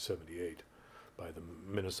 1978 by the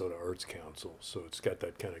Minnesota Arts Council. So it's got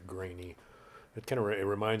that kind of grainy. It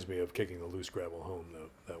reminds me of Kicking the Loose Gravel Home,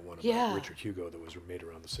 that one about Richard Hugo that was made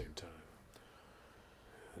around the same time.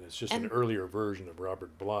 And it's just an earlier version of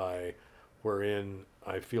Robert Bly, wherein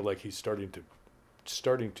I feel like he's starting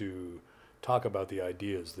to talk about the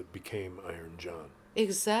ideas that became Iron John.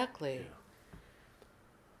 Exactly. Yeah.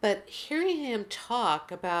 But hearing him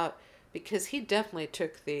talk about, because he definitely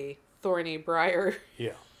took the thorny briar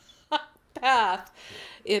Yeah. path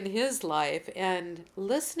in his life, and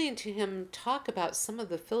listening to him talk about some of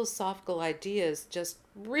the philosophical ideas just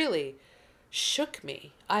really shook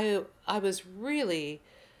me. I was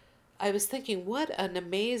thinking, what an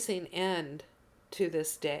amazing end to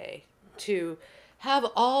this day, to have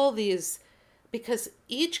all these, because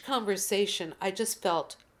each conversation I just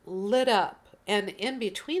felt lit up. And in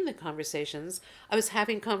between the conversations, I was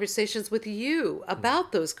having conversations with you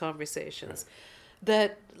about those conversations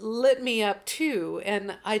that lit me up too.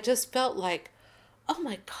 And I just felt like, oh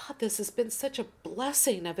my God, this has been such a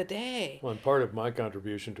blessing of a day. Well, and part of my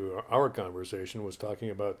contribution to our conversation was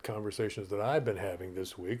talking about conversations that I've been having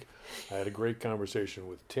this week. I had a great conversation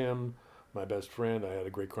with Tim, my best friend. I had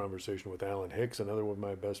a great conversation with Alan Hicks, another one of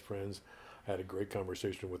my best friends. I had a great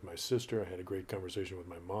conversation with my sister. I had a great conversation with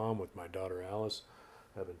my mom, with my daughter Alice.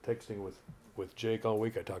 I've been texting with Jake all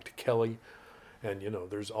week. I talked to Kelly. And,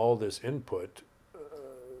 there's all this input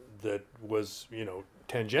that was,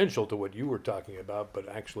 tangential to what you were talking about, but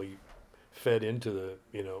actually fed into the,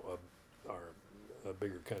 a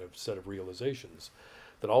bigger kind of set of realizations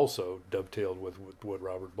that also dovetailed with what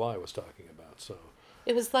Robert Bly was talking about. So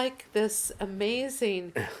it was like this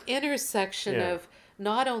amazing intersection of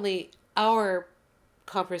not only our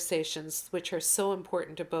conversations, which are so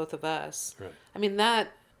important to both of us. Right. I mean,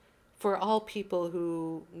 that for all people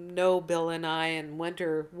who know Bill and I and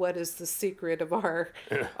wonder what is the secret of our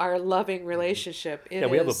loving relationship. We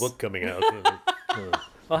have a book coming out.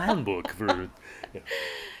 A handbook for... Yeah.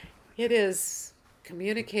 It is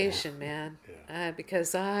communication, man. Yeah.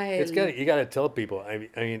 Because you got to tell people. I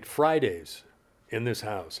mean, Fridays in this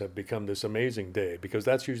house have become this amazing day, because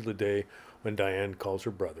that's usually the day when Diane calls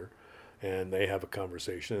her brother, and they have a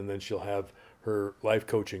conversation, and then she'll have her life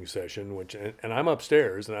coaching session, and I'm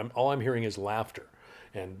upstairs, and all I'm hearing is laughter,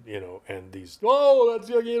 and and these that's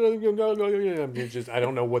it's just, I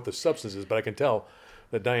don't know what the substance is, but I can tell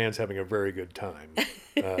that Diane's having a very good time,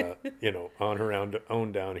 on her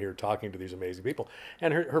own down here talking to these amazing people,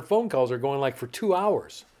 and her phone calls are going like for 2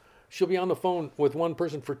 hours. She'll be on the phone with one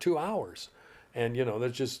person for 2 hours, and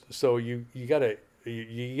that's just so you gotta.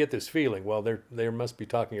 You get this feeling, well, they must be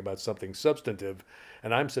talking about something substantive,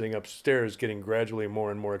 and I'm sitting upstairs getting gradually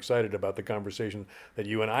more and more excited about the conversation that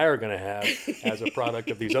you and I are going to have as a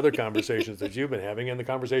product of these other conversations that you've been having, and the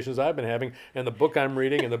conversations I've been having, and the book I'm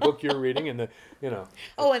reading, and the book you're reading, and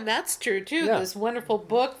Oh, and that's true too. Yeah. This wonderful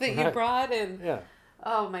book that you brought, and yeah.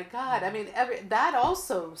 Oh my God! I mean, that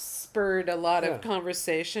also spurred a lot of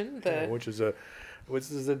conversation. Which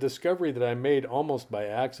is a discovery that I made almost by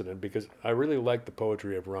accident, because I really like the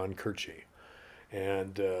poetry of Ron Kirchie.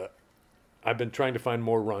 And I've been trying to find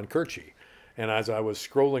more Ron Kirchie. And as I was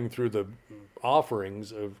scrolling through the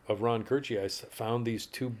offerings of Ron Kirchie, I found these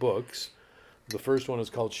two books The first one is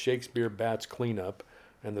called Shakespeare Bats Cleanup,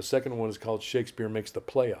 and the second one is called Shakespeare Makes the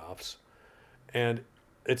Playoffs. And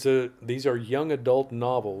these are young adult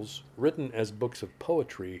novels written as books of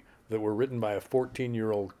poetry that were written by a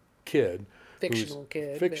 14-year-old kid,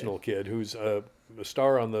 fictional kid who's a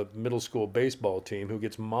star on the middle school baseball team who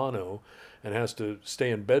gets mono and has to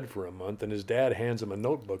stay in bed for a month. And his dad hands him a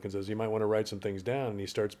notebook and says, "You might want to write some things down." And he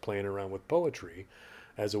starts playing around with poetry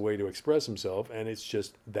as a way to express himself. And it's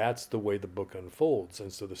just, that's the way the book unfolds.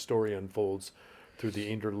 And so the story unfolds through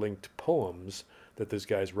the interlinked poems that this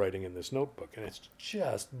guy's writing in this notebook. And it's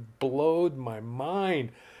just blowed my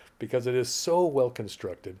mind because it is so well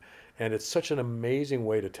constructed. And it's such an amazing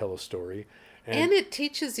way to tell a story. And it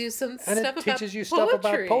teaches you stuff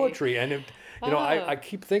about poetry. And, I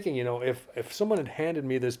keep thinking, if someone had handed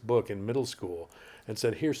me this book in middle school and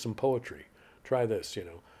said, "Here's some poetry, try this,"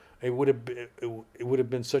 it would have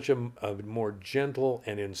been such a more gentle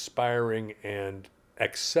and inspiring and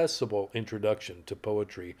accessible introduction to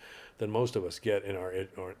poetry than most of us get in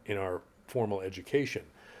our formal education.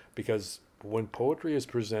 Because when poetry is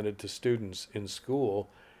presented to students in school,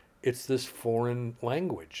 it's this foreign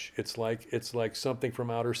language. It's like something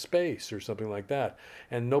from outer space or something like that.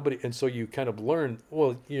 And so you kind of learn,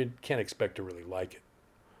 well, you can't expect to really like it.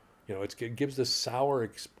 It gives this sour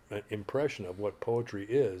impression of what poetry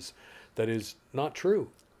is that is not true,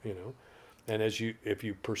 And if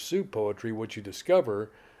you pursue poetry, what you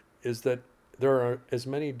discover is that there are as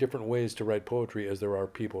many different ways to write poetry as there are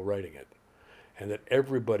people writing it. And that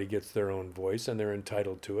everybody gets their own voice and they're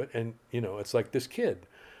entitled to it. And, it's like this kid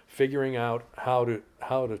figuring out how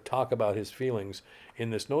to talk about his feelings in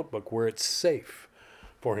this notebook where it's safe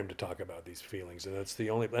for him to talk about these feelings.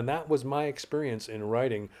 And that was my experience in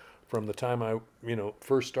writing from the time I,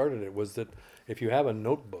 first started it, was that if you have a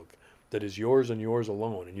notebook that is yours and yours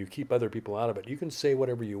alone and you keep other people out of it, you can say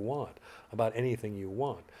whatever you want about anything you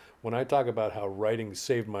want. When I talk about how writing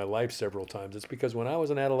saved my life several times, it's because when I was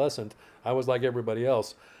an adolescent, I was like everybody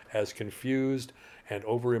else, as confused and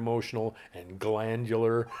over-emotional and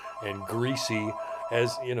glandular and greasy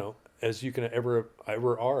as you can ever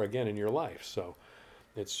are again in your life. So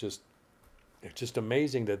it's just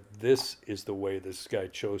amazing that this is the way this guy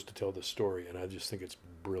chose to tell the story, and I just think it's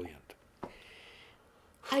brilliant.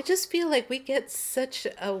 I just feel like we get such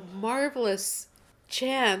a marvelous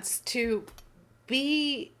chance to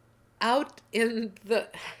be out in the...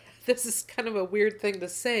 This is kind of a weird thing to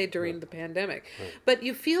say during the pandemic, but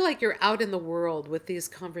you feel like you're out in the world with these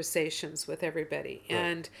conversations with everybody.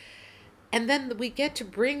 And then we get to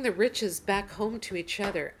bring the riches back home to each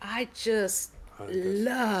other. I just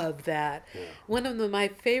love that. Yeah. One of my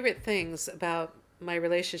favorite things about my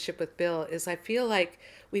relationship with Bill is I feel like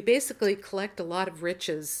we basically collect a lot of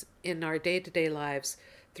riches in our day-to-day lives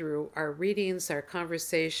through our readings, our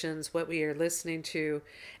conversations, what we are listening to,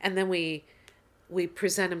 and then we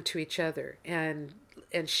present them to each other and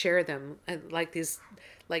share them, and like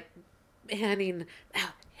handing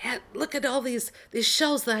out. Look at all these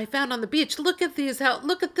shells that I found on the beach. Look at these.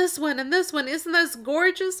 Look at this one and this one. Isn't this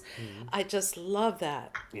gorgeous? Mm-hmm. I just love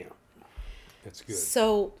that. Yeah, that's good.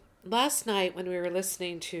 So last night when we were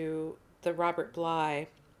listening to the Robert Bly,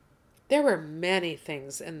 there were many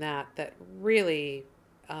things in that really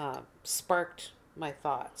sparked my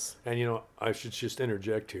thoughts. And I should just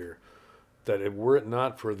interject here that were it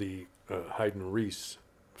not for the Haydn Reese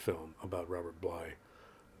film about Robert Bly,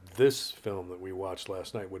 this film that we watched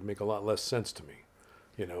last night would make a lot less sense to me.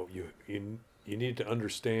 You need to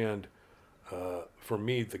understand, for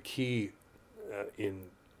me, the key in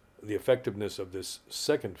the effectiveness of this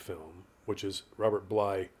second film, which is Robert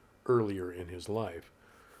Bly earlier in his life,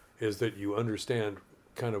 is that you understand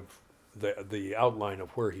kind of the outline of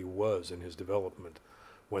where he was in his development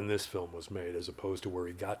when this film was made, as opposed to where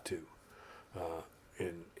he got to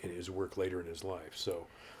in his work later in his life. So,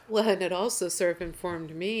 well, and it also sort of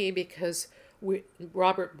informed me because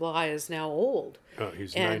Robert Bly is now old.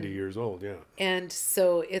 He's 90 years old, yeah. And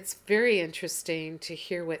so it's very interesting to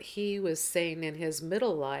hear what he was saying in his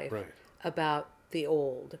middle life about the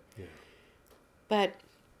old. Yeah. But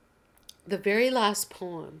the very last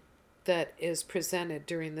poem that is presented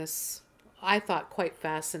during this, I thought, quite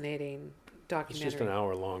fascinating documentary. It's just an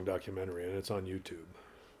hour-long documentary, and it's on YouTube.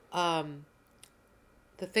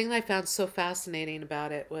 The thing I found so fascinating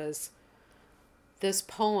about it was this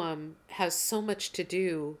poem has so much to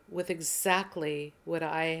do with exactly what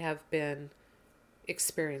I have been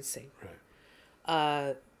experiencing.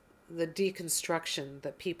 Right. The deconstruction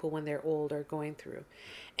that people when they're old are going through.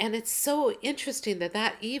 And it's so interesting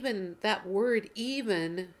that word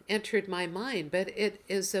even entered my mind, but it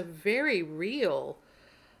is a very real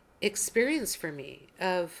experience for me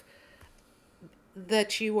of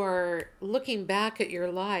that you are looking back at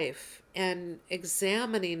your life and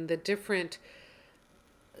examining the different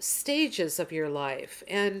stages of your life.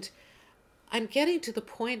 And I'm getting to the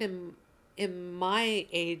point in my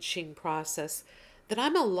aging process that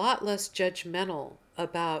I'm a lot less judgmental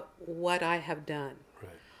about what I have done.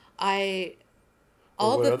 Right. I Or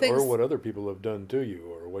all what, the things or what other people have done to you,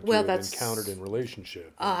 or what Well, you have that's encountered in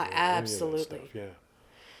relationship. and, any of that absolutely. stuff, yeah.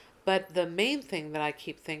 But the main thing that I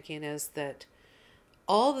keep thinking is that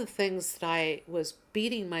all the things that I was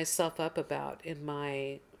beating myself up about in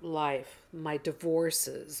my life, my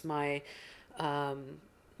divorces, my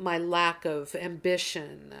lack of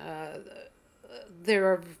ambition, there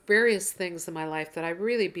are various things in my life that I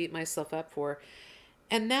really beat myself up for.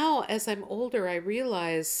 And now, as I'm older, I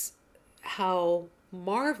realize how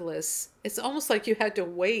marvelous. It's almost like you had to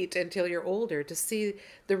wait until you're older to see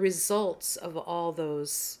the results of all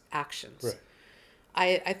those actions. Right.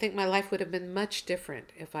 I think my life would have been much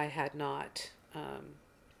different if I had not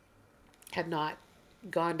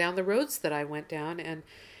gone down the roads that I went down,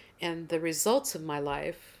 and the results of my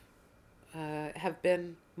life have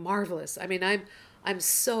been marvelous. I mean, I'm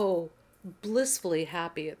so blissfully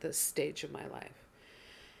happy at this stage of my life,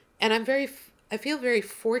 and I feel very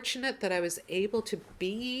fortunate that I was able to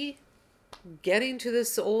be getting to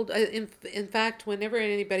this old. In fact, whenever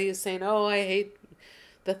anybody is saying, "Oh, I hate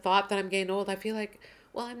the thought that I'm getting old," I feel like,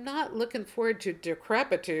 well, I'm not looking forward to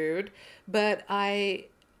decrepitude, but I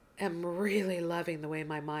am really loving the way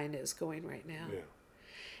my mind is going right now. Yeah.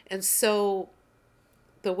 And so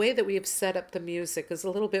the way that we have set up the music is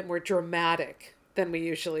a little bit more dramatic than we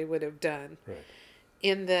usually would have done. Right.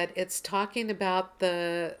 In that it's talking about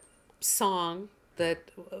the song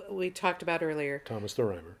that we talked about earlier, Thomas the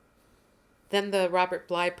Rhymer. then the Robert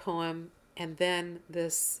Bly poem, and then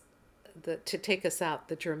to take us out,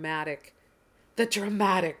 the dramatic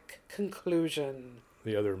conclusion.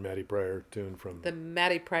 The other Matty Pryor tune from... The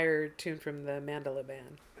Matty Pryor tune from the Mandala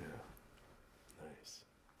Band. Yeah. Nice.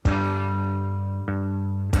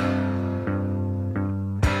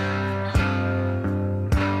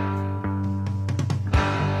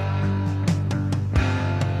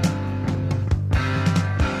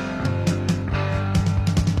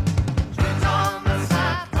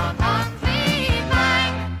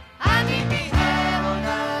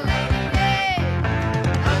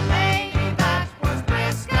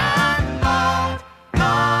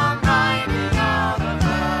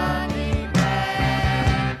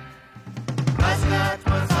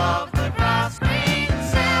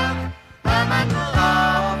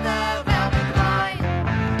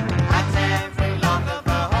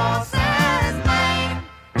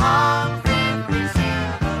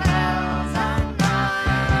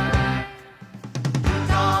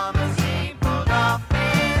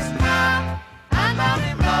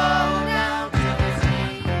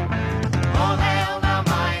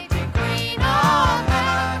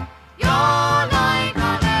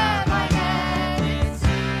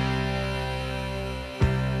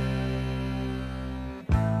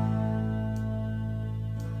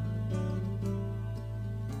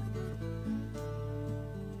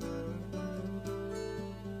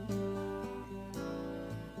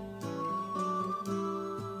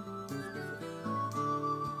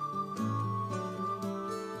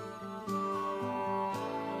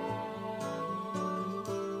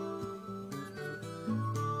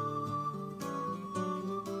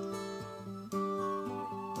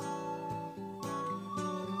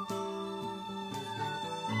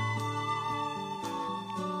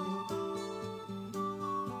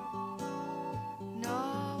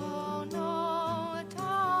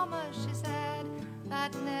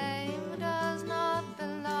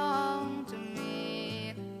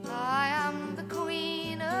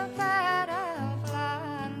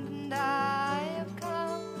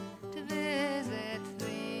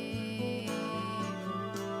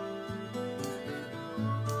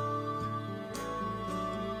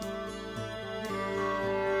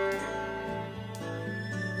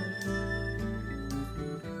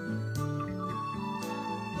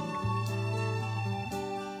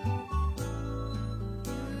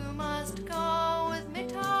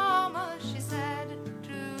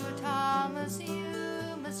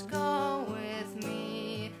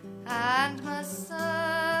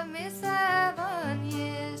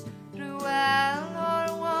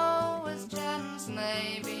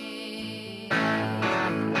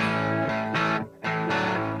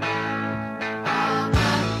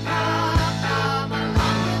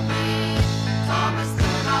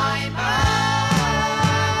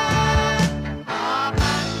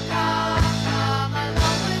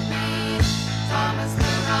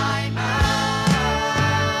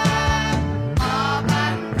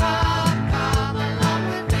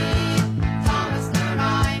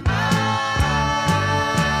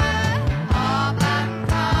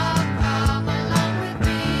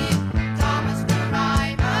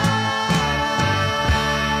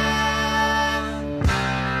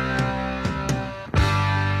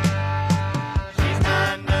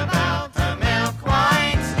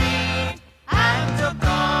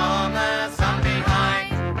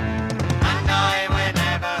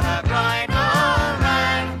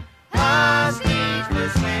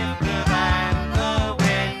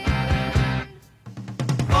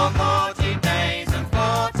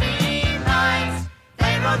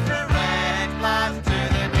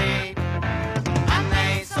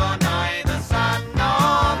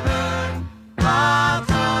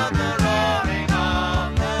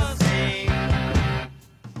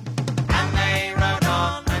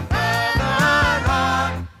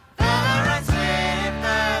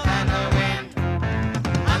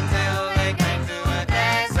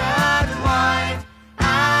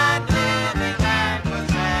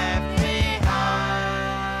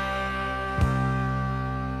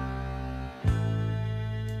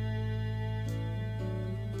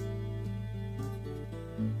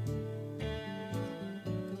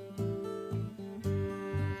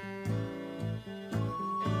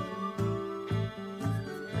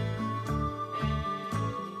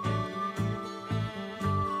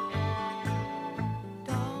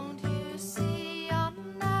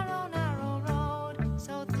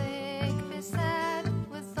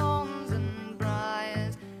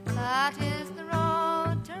 That is the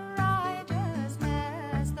road to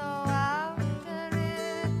righteousness, though after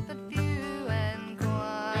it but few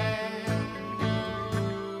inquire.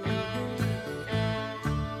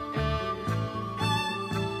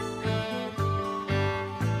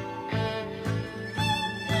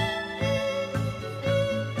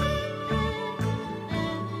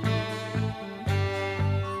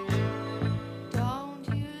 Don't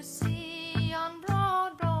you see on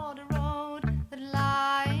broad, broad road that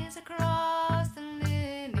lies across the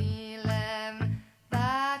lily lane?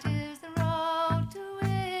 That is the road to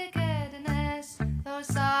wickedness, though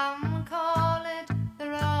some call it the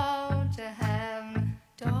road to heaven.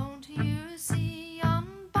 Don't you see on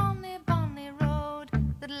bonny, bonny road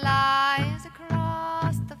that lies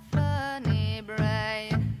across the ferny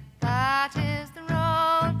brae? That is the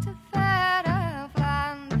road to fair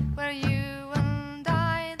Elfland, where you and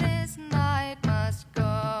I this night must go.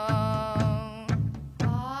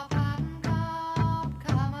 Bob and Cobb,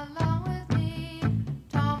 come along with me,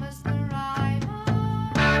 Thomas the Rhymer.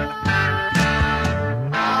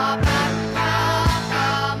 Bob and Cobb,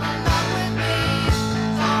 come along with me,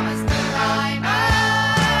 Thomas the Rhymer.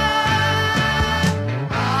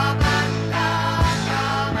 Bob and Cobb,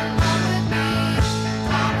 come along with me,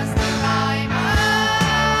 Thomas the Rhymer.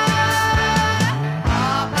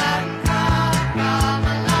 Bob and Cobb, come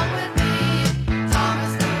along with me,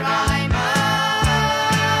 Thomas the Rhymer.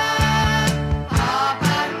 Bob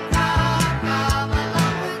and Cobb, come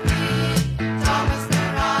along with me, Thomas the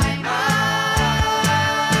Rhymer.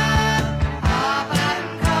 Bob and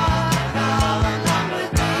Cobb, come along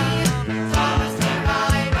with me, Thomas the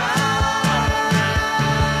Rhymer.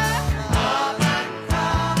 Bob and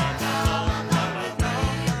Cobb, come along with me,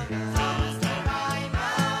 Thomas the Rhymer.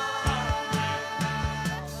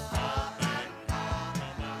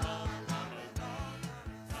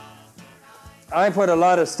 I put a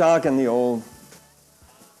lot of stock in the old.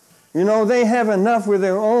 You know, they have enough with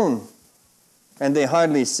their own, and they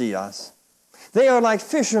hardly see us. They are like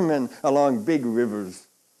fishermen along big rivers.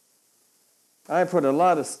 I put a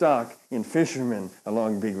lot of stock in fishermen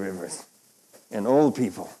along big rivers and old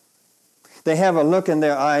people. They have a look in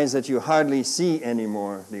their eyes that you hardly see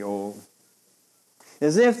anymore, the old,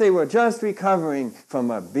 as if they were just recovering from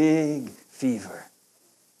a big fever.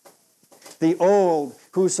 The old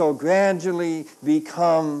who so gradually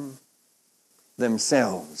become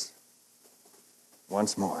themselves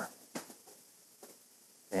once more,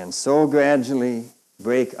 and so gradually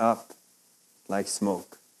break up like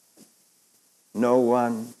smoke. No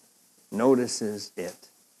one notices it.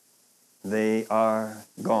 They are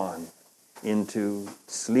gone into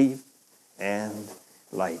sleep and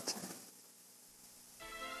light.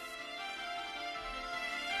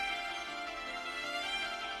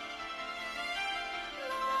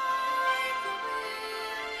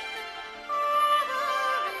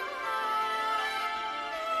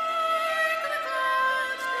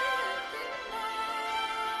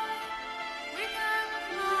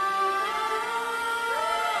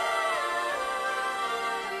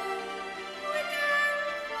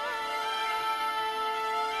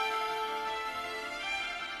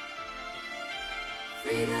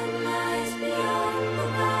 Freedom